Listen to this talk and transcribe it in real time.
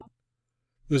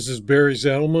This is Barry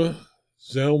Zalma,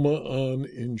 Zalma on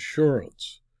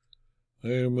Insurance. I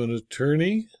am an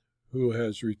attorney who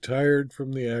has retired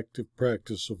from the active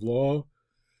practice of law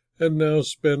and now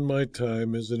spend my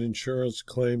time as an insurance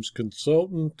claims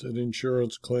consultant, an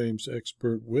insurance claims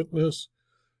expert witness,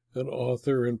 and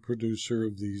author and producer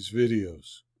of these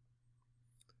videos.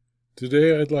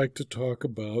 Today I'd like to talk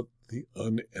about the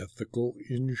unethical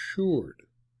insured.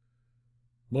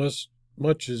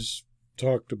 Much is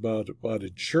talked about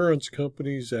insurance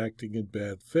companies acting in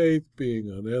bad faith, being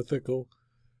unethical.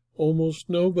 Almost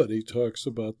nobody talks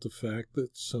about the fact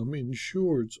that some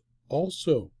insureds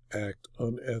also act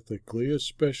unethically,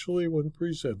 especially when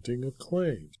presenting a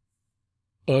claim.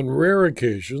 On rare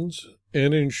occasions,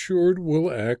 an insured will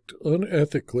act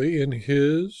unethically in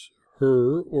his,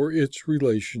 her, or its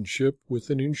relationship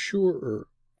with an insurer.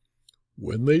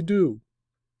 When they do,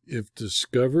 if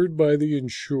discovered by the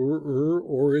insurer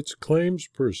or its claims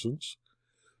persons,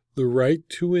 the right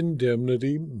to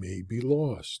indemnity may be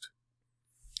lost.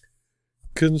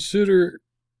 Consider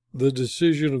the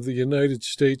decision of the United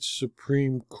States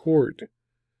Supreme Court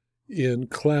in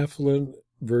Claflin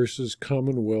versus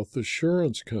Commonwealth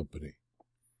Assurance Company.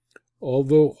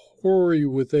 Although hoary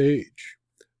with age,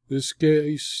 this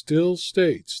case still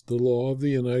states the law of the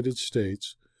United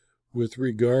States with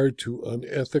regard to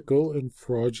unethical and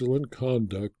fraudulent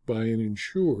conduct by an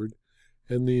insured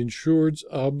and the insured's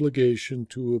obligation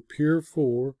to appear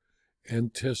for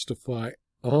and testify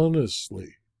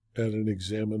honestly at an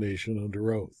examination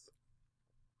under oath.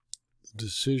 The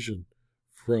decision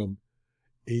from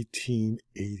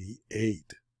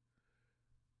 1888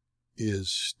 is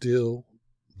still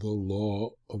the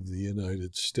law of the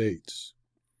United States.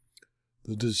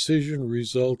 The decision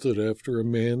resulted after a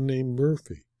man named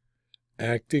Murphy,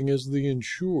 acting as the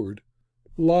insured,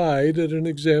 lied at an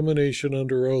examination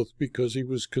under oath because he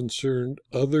was concerned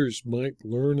others might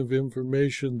learn of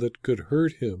information that could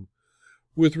hurt him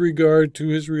with regard to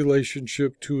his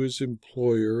relationship to his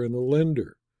employer and a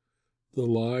lender. The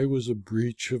lie was a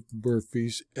breach of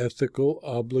Murphy's ethical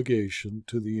obligation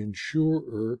to the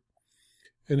insurer,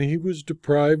 and he was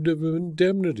deprived of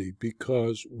indemnity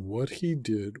because what he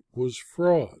did was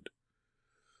fraud.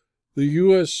 The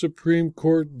U.S. Supreme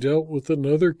Court dealt with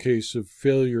another case of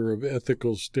failure of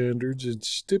ethical standards in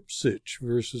Stipsich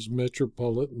versus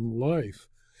Metropolitan Life,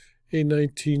 a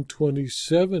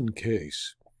 1927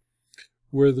 case,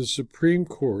 where the Supreme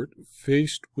Court,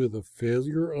 faced with a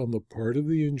failure on the part of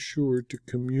the insured to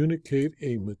communicate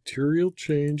a material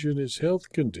change in his health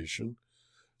condition,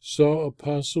 saw a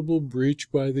possible breach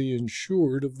by the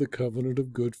insured of the covenant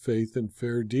of good faith and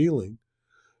fair dealing,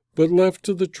 but left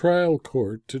to the trial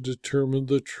court to determine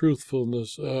the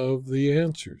truthfulness of the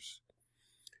answers.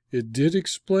 It did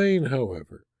explain,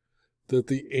 however, that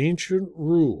the ancient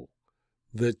rule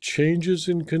that changes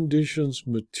in conditions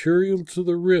material to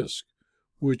the risk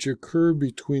which occur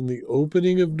between the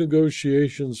opening of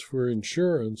negotiations for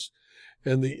insurance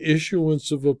and the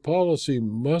issuance of a policy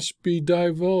must be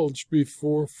divulged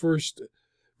before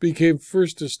became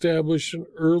first established in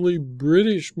early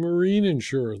British marine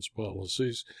insurance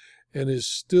policies and is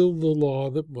still the law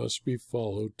that must be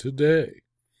followed today.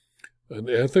 An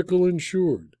ethical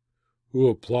insured who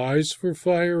applies for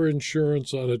fire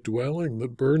insurance on a dwelling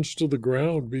that burns to the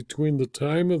ground between the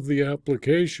time of the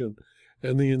application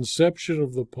and the inception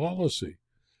of the policy,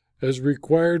 as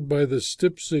required by the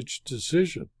Stipsich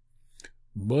decision,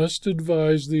 must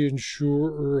advise the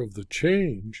insurer of the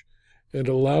change and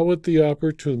allow it the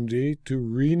opportunity to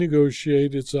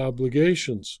renegotiate its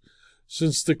obligations,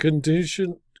 since the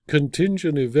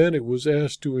contingent event it was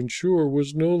asked to insure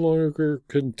was no longer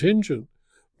contingent,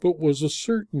 but was a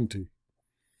certainty.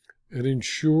 An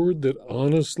insured that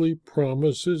honestly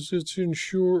promises its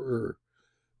insurer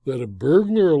that a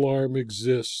burglar alarm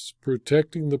exists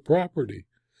protecting the property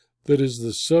that is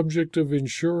the subject of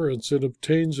insurance and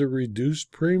obtains a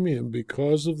reduced premium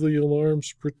because of the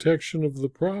alarm's protection of the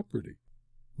property,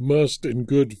 must in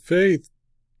good faith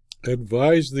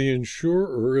advise the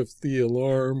insurer if the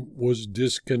alarm was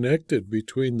disconnected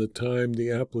between the time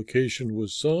the application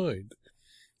was signed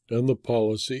and the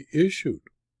policy issued.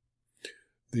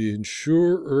 The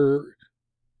insurer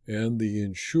and the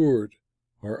insured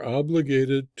are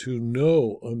obligated to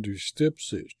know under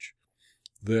Stipsich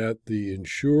that the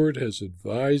insured has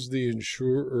advised the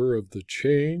insurer of the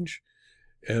change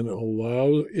and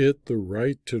allow it the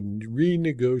right to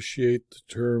renegotiate the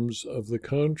terms of the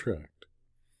contract.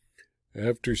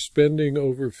 After spending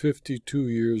over 52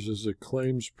 years as a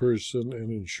claims person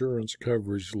and insurance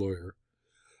coverage lawyer,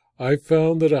 I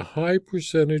found that a high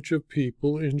percentage of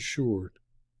people insured,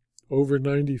 over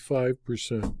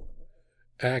 95%,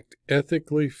 act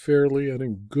ethically, fairly, and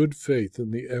in good faith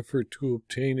in the effort to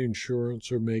obtain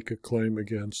insurance or make a claim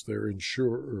against their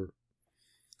insurer.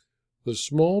 The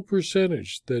small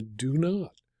percentage that do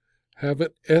not have an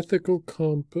ethical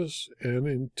compass and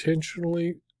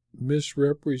intentionally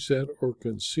misrepresent or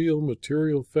conceal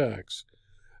material facts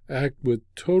act with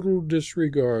total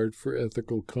disregard for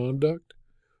ethical conduct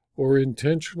or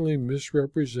intentionally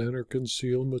misrepresent or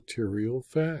conceal material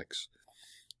facts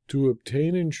to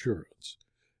obtain insurance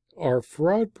are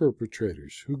fraud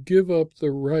perpetrators who give up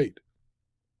the right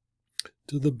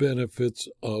to the benefits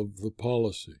of the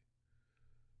policy.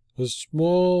 A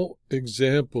small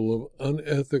example of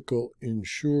unethical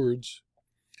insureds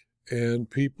and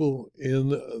people in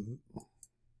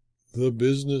the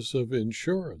business of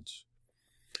insurance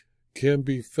can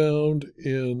be found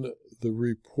in the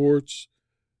reports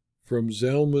from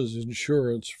Zelma's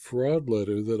Insurance Fraud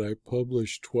Letter that I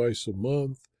publish twice a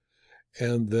month,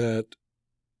 and that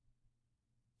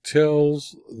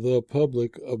tells the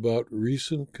public about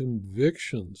recent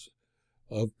convictions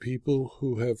of people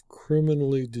who have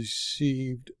criminally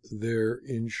deceived their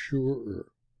insurer.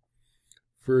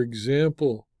 For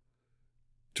example,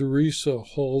 Teresa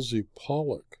Halsey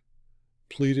Pollock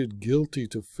pleaded guilty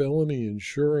to felony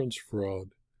insurance fraud,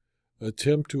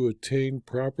 attempt to attain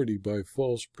property by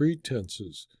false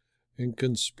pretenses, and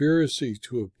conspiracy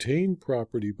to obtain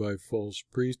property by false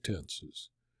pretenses.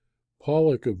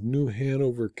 Pollock of New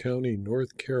Hanover County,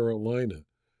 North Carolina,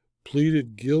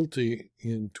 pleaded guilty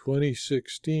in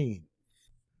 2016.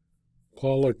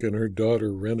 Pollock and her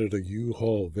daughter rented a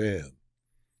U-Haul van,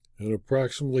 and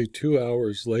approximately 2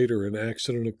 hours later an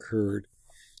accident occurred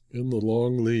in the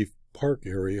Longleaf Park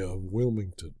area of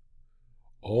Wilmington.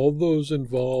 All those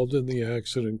involved in the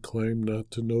accident claimed not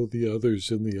to know the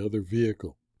others in the other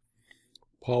vehicle.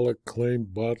 Pollock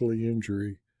claimed bodily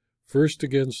injury, first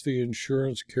against the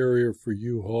insurance carrier for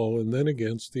U-Haul and then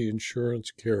against the insurance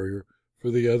carrier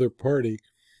for the other party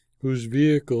whose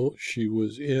vehicle she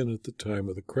was in at the time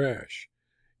of the crash.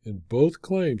 In both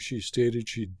claims, she stated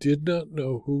she did not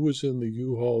know who was in the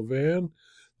U-Haul van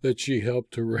that she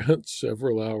helped to rent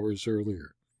several hours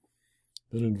earlier.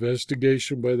 An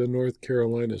investigation by the North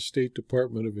Carolina State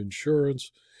Department of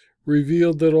Insurance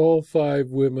revealed that all 5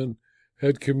 women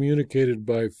had communicated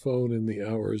by phone in the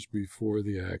hours before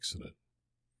the accident.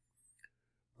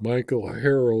 Michael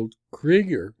Harold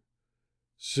Krieger,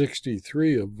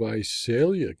 63, of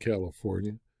Visalia,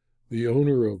 California, the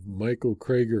owner of Michael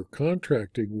Krieger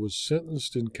Contracting, was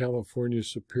sentenced in California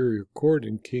Superior Court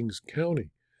in Kings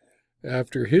County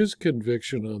after his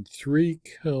conviction on 3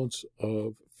 counts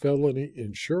of felony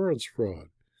insurance fraud,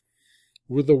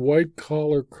 with a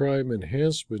white-collar crime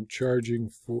enhancement charging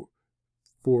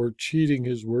for cheating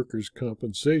his workers'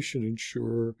 compensation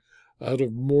insurer out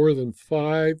of more than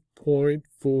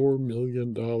 $5.4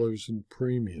 million in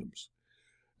premiums.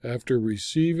 After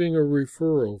receiving a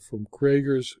referral from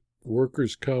Krieger's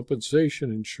workers'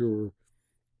 compensation insurer,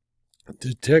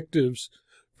 detectives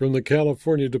from the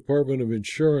California Department of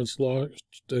Insurance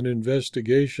launched an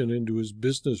investigation into his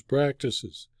business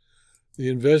practices. The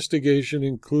investigation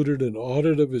included an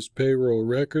audit of his payroll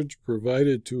records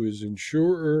provided to his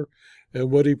insurer and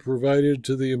what he provided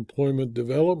to the Employment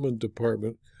Development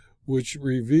Department, which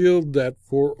revealed that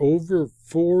for over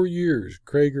 4 years,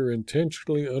 Krieger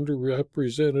intentionally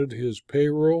underrepresented his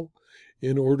payroll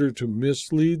in order to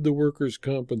mislead the workers'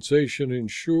 compensation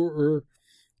insurer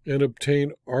and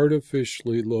obtain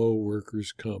artificially low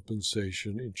workers'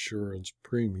 compensation insurance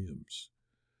premiums.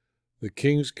 The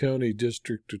Kings County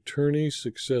District Attorney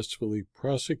successfully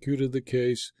prosecuted the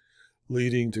case,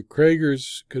 leading to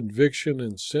Krieger's conviction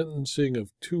and sentencing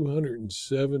of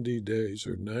 270 days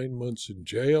or 9 months in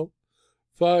jail,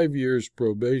 5 years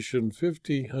probation,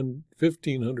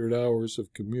 1,500 hours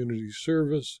of community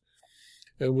service,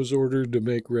 and was ordered to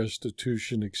make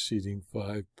restitution exceeding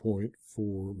 $5.4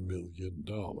 million.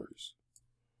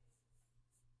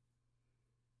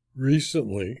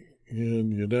 Recently,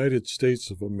 in United States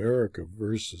of America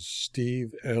versus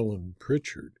Steve Allen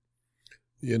Pritchard,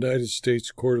 the United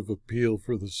States Court of Appeal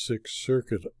for the Sixth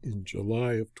Circuit in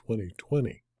July of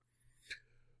 2020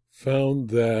 found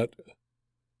that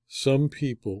some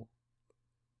people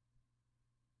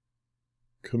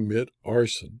commit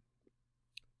arson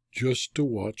just to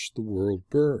watch the world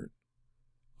burn.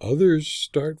 Others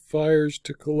start fires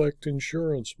to collect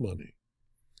insurance money.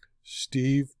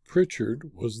 Steve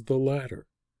Pritchard was the latter.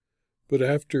 But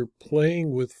after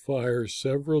playing with fire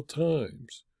several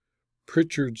times,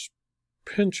 Pritchard's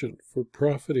penchant for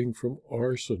profiting from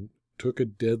arson took a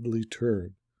deadly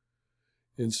turn.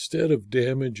 Instead of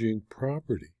damaging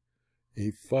property,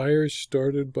 a fire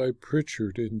started by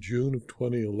Pritchard in June of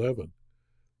 2011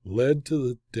 led to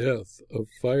the death of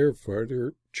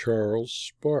firefighter Charles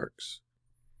Sparks.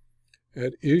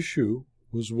 At issue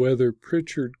was whether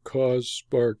Pritchard caused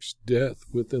Sparks' death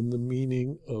within the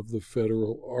meaning of the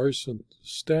federal arson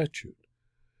statute,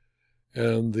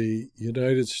 and the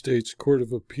United States Court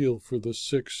of Appeal for the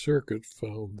Sixth Circuit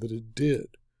found that it did.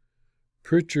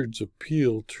 Pritchard's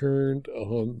appeal turned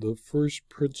on the first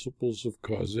principles of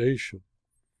causation.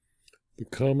 The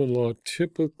common law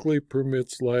typically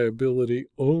permits liability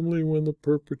only when the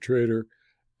perpetrator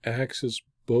acts as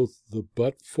both the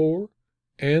but-for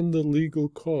and the legal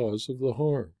cause of the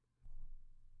harm.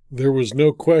 There was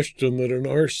no question that an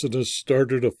arsonist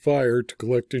started a fire to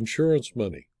collect insurance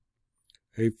money.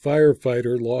 A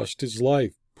firefighter lost his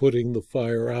life putting the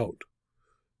fire out.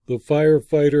 The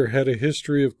firefighter had a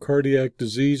history of cardiac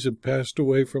disease and passed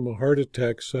away from a heart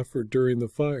attack suffered during the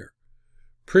fire.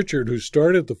 Pritchard, who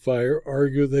started the fire,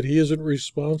 argued that he isn't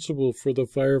responsible for the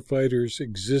firefighter's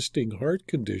existing heart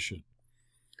condition.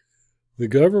 The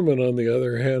government, on the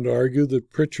other hand, argued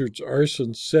that Pritchard's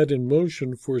arson set in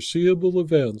motion foreseeable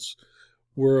events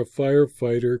where a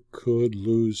firefighter could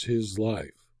lose his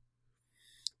life.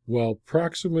 While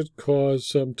proximate cause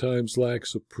sometimes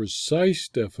lacks a precise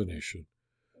definition,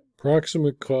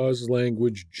 proximate cause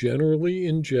language generally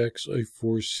injects a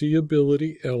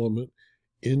foreseeability element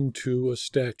into a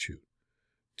statute.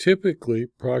 Typically,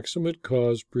 proximate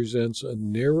cause presents a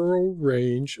narrower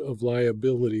range of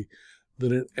liability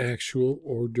than an actual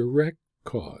or direct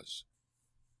cause.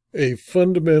 A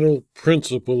fundamental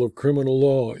principle of criminal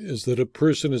law is that a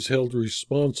person is held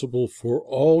responsible for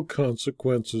all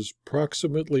consequences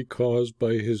proximately caused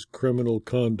by his criminal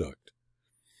conduct.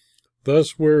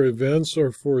 Thus, where events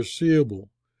are foreseeable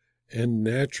and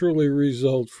naturally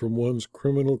result from one's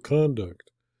criminal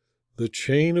conduct, the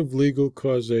chain of legal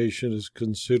causation is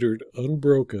considered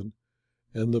unbroken,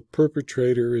 and the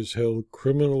perpetrator is held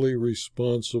criminally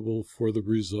responsible for the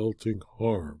resulting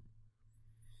harm.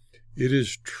 It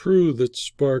is true that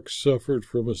Sparks suffered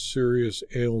from a serious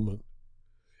ailment,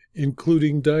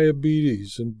 including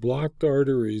diabetes and blocked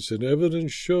arteries, and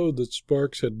evidence showed that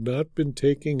Sparks had not been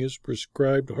taking his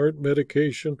prescribed heart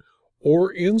medication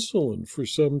or insulin for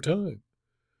some time.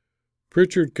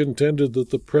 Pritchard contended that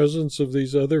the presence of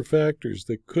these other factors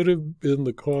that could have been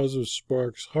the cause of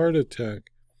Sparks' heart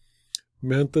attack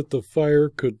meant that the fire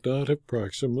could not have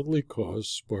proximately caused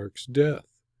Sparks' death.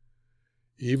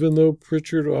 Even though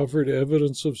Pritchard offered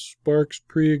evidence of Sparks'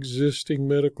 pre-existing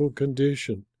medical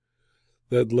condition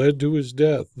that led to his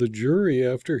death, the jury,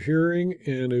 after hearing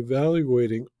and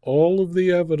evaluating all of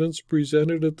the evidence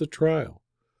presented at the trial,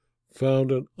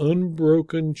 found an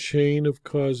unbroken chain of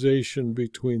causation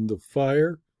between the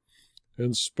fire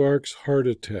and Sparks' heart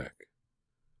attack.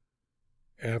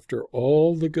 After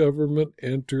all, the government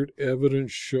entered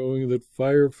evidence showing that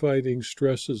firefighting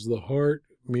stresses the heart,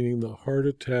 meaning the heart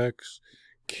attacks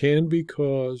can be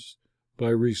caused by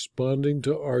responding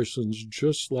to arsons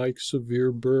just like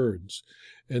severe burns,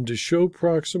 and to show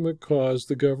proximate cause,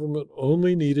 the government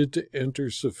only needed to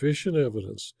enter sufficient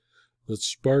evidence that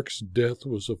Sparks' death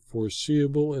was a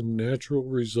foreseeable and natural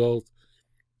result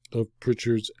of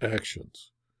Pritchard's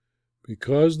actions.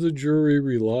 Because the jury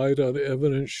relied on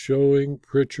evidence showing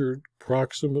Pritchard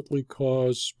proximately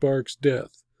caused Sparks'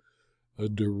 death, a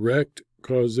direct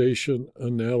causation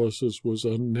analysis was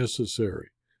unnecessary.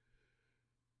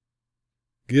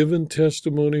 Given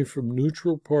testimony from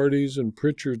neutral parties and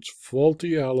Pritchard's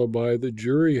faulty alibi, the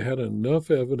jury had enough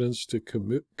evidence to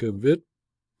convict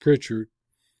Pritchard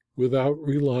without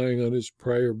relying on his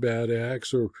prior bad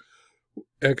acts or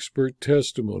expert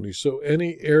testimony, so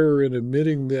any error in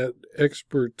admitting that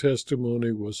expert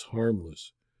testimony was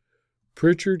harmless.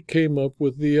 Pritchard came up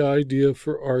with the idea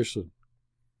for arson,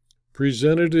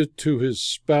 presented it to his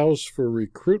spouse for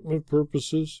recruitment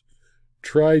purposes,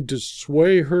 tried to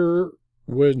sway her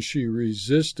when she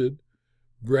resisted,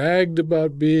 bragged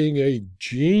about being a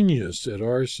genius at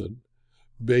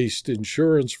arson-based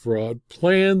insurance fraud,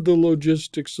 planned the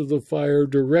logistics of the fire,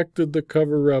 directed the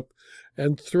cover-up,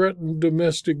 and threatened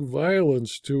domestic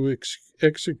violence to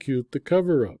execute the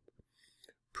cover-up.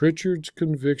 Pritchard's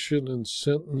conviction and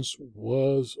sentence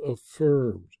was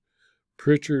affirmed.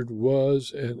 Pritchard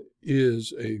was and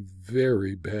is a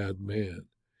very bad man.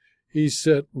 He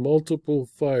set multiple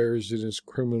fires in his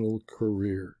criminal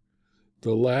career.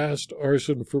 The last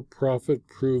arson for profit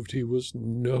proved he was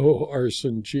no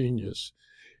arson genius.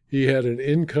 He had an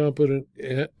incompetent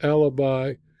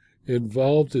alibi,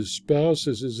 involved his spouse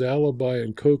as his alibi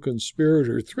and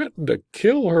co-conspirator, threatened to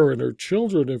kill her and her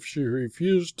children if she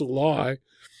refused to lie,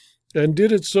 and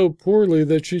did it so poorly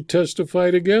that she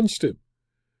testified against him.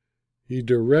 He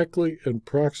directly and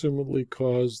proximately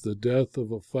caused the death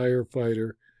of a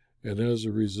firefighter and as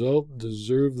a result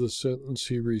deserved the sentence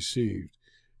he received.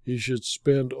 He should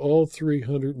spend all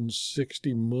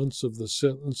 360 months of the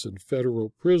sentence in federal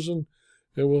prison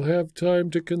and will have time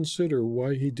to consider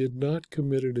why he did not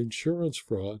commit an insurance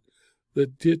fraud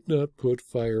that did not put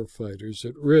firefighters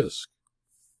at risk.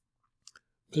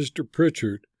 Mr.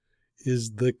 Pritchard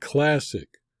is the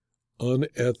classic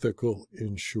unethical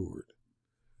insured.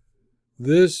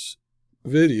 This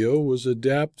video was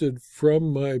adapted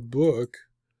from my book,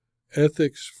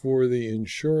 Ethics for the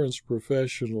Insurance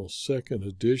Professional, 2nd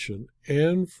edition,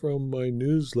 and from my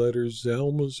newsletter,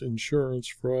 Zalma's Insurance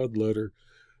Fraud Letter,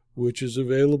 which is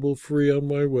available free on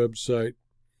my website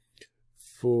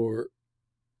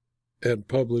and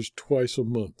published twice a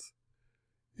month.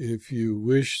 If you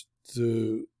wish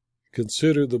to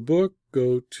consider the book,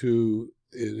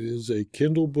 it is a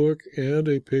Kindle book and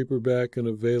a paperback and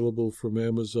available from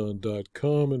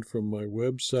Amazon.com and from my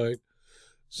website,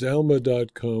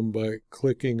 Zalma.com, by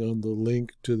clicking on the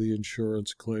link to the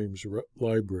Insurance Claims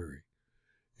Library.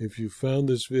 If you found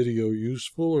this video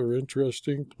useful or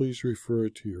interesting, please refer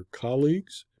it to your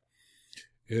colleagues.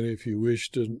 And if you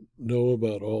wish to know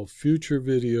about all future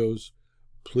videos,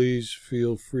 please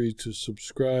feel free to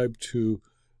subscribe to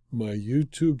my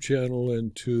YouTube channel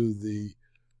and to the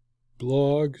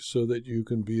blog so that you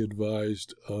can be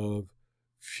advised of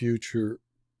future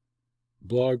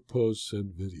blog posts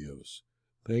and videos.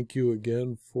 Thank you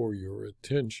again for your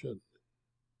attention.